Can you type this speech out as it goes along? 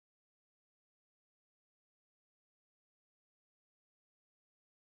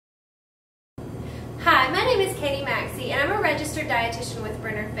Hi, my name is Katie Maxey and I'm a registered dietitian with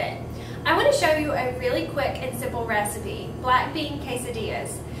Brenner Fit. I want to show you a really quick and simple recipe, black bean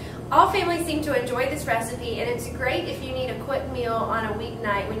quesadillas. All families seem to enjoy this recipe and it's great if you need a quick meal on a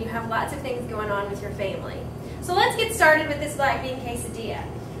weeknight when you have lots of things going on with your family. So let's get started with this black bean quesadilla.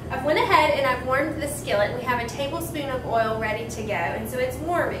 I've went ahead and I've warmed the skillet. We have a tablespoon of oil ready to go, and so it's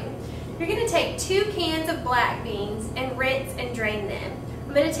warming. You're going to take 2 cans of black beans and rinse and drain them.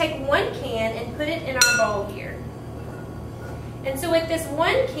 I'm going to take 1 can and put it in our bowl here. And so with this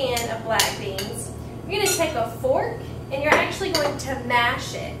 1 can of black beans, you're going to take a fork and you're actually going to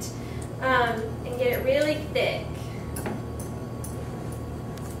mash it and get it really thick.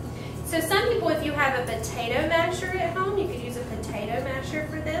 So some people, if you have a potato masher at home, you could use a potato masher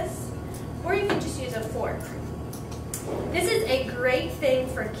for this, or you can just use a fork. This is a great thing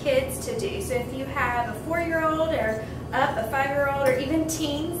for kids to do. So if you have a 4-year-old or up, a 5-year-old, or even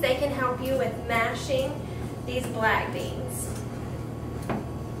teens, they can help you with mashing these black beans.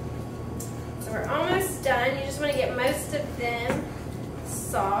 So we're almost done. You just want to get most of them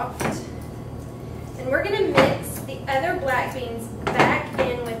soft. And we're going to mix the other black beans back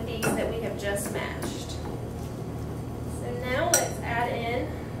in with these that we have just mashed. So now let's add in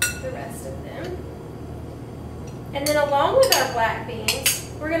the rest of them. And then along with our black beans,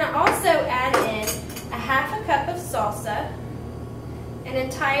 we're going to also add in a 1/2 cup of salsa, an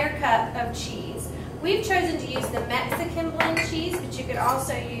entire cup of cheese. We've chosen to use the Mexican blend cheese, but you could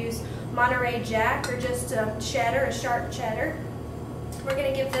also use Monterey Jack or just a cheddar, a sharp cheddar. We're going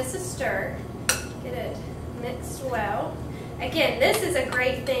to give this a stir, get it mixed well. Again, this is a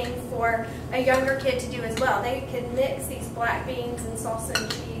great thing for a younger kid to do as well. They can mix these black beans and salsa and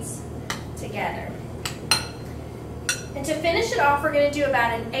cheese together. And to finish it off, we're going to do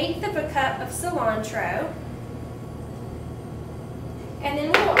about 1/8 cup of cilantro. And then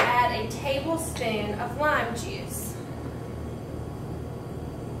we'll add a tablespoon of lime juice.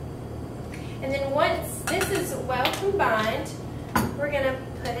 And then once this is well combined, we're going to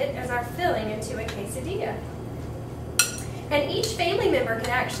put it as our filling into a quesadilla. And each family member can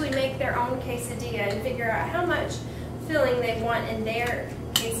actually make their own quesadilla and figure out how much filling they want in their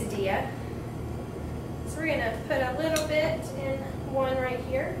quesadilla. So we're going to put a little bit in one right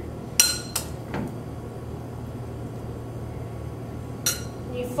here.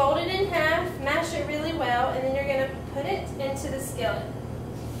 You fold it in half, mash it really well, and then you're going to put it into the skillet.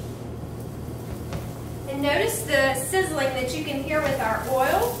 And notice the sizzling that you can hear with our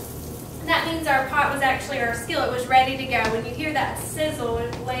oil. That means our pot was actually, our skillet was ready to go. When you hear that sizzle,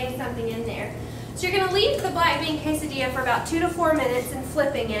 we're laying something in there. So you're going to leave the black bean quesadilla for about 2 to 4 minutes and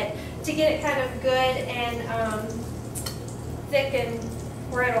flipping it to get it kind of good and thick and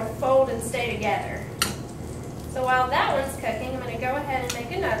where it'll fold and stay together. So while that one's cooking, I'm going to go ahead and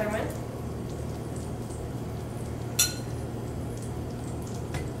make another one.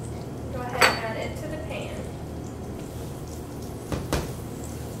 Go ahead and add it to the pan.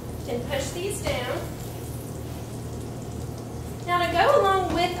 And push these down. Now to go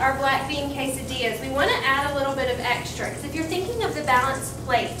along with our black bean quesadillas, we want to add a little bit of extra. Because if you're thinking of the balanced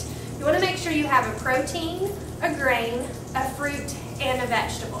plate, you want to make sure you have a protein, a grain, a fruit, and a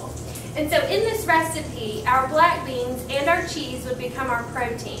vegetable. And so in this recipe, our black beans and our cheese would become our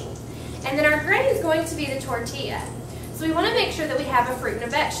protein. And then our grain is going to be the tortilla. So we want to make sure that we have a fruit and a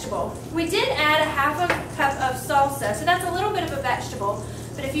vegetable. We did add a 1/2 cup of salsa, so that's a little bit of a vegetable.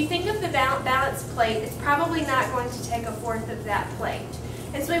 But if you think of the balanced plate, it's probably not going to take 1/4 of that plate.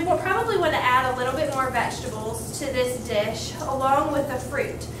 And so we will probably want to add a little bit more vegetables to this dish along with the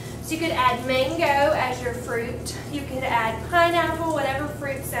fruit. So you could add mango as your fruit. You could add pineapple, whatever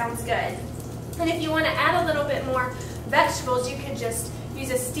fruit sounds good. And if you want to add a little bit more vegetables, you could just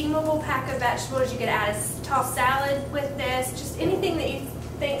use a steamable pack of vegetables. You could add a tossed salad with this, just anything that you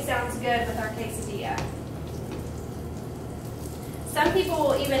think sounds good with our quesadilla. Some people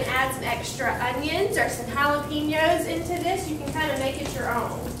will even add some extra onions or some jalapenos into this. You can kind of make it your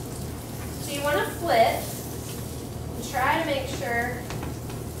own. So you want to flip and try to make sure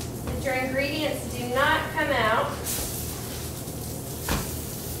that your ingredients do not come out.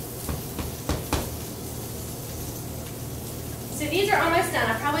 So these are almost done.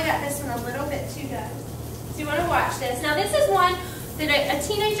 I probably got this one a little bit too done. So you want to watch this. Now this is one that a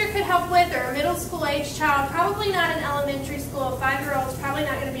teenager could help with, or a middle school age child, probably not an elementary school. A 5-year-old is probably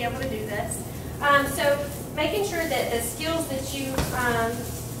not going to be able to do this. So making sure that the skills that you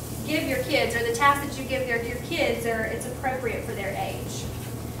give your kids, or the tasks that you give your kids, it's appropriate for their age.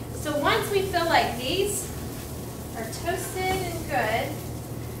 So once we feel like these are toasted and good,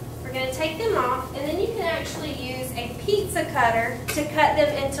 we're going to take them off, and then you can actually use a pizza cutter to cut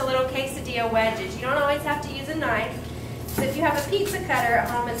them into little quesadilla wedges. You don't always have to use a knife. So if you have a pizza cutter at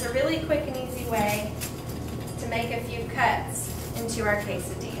home, it's a really quick and easy way to make a few cuts into our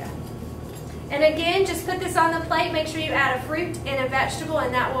quesadilla. And again, just put this on the plate. Make sure you add a fruit and a vegetable,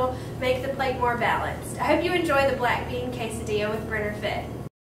 and that will make the plate more balanced. I hope you enjoy the black bean quesadilla with Brenner Fit.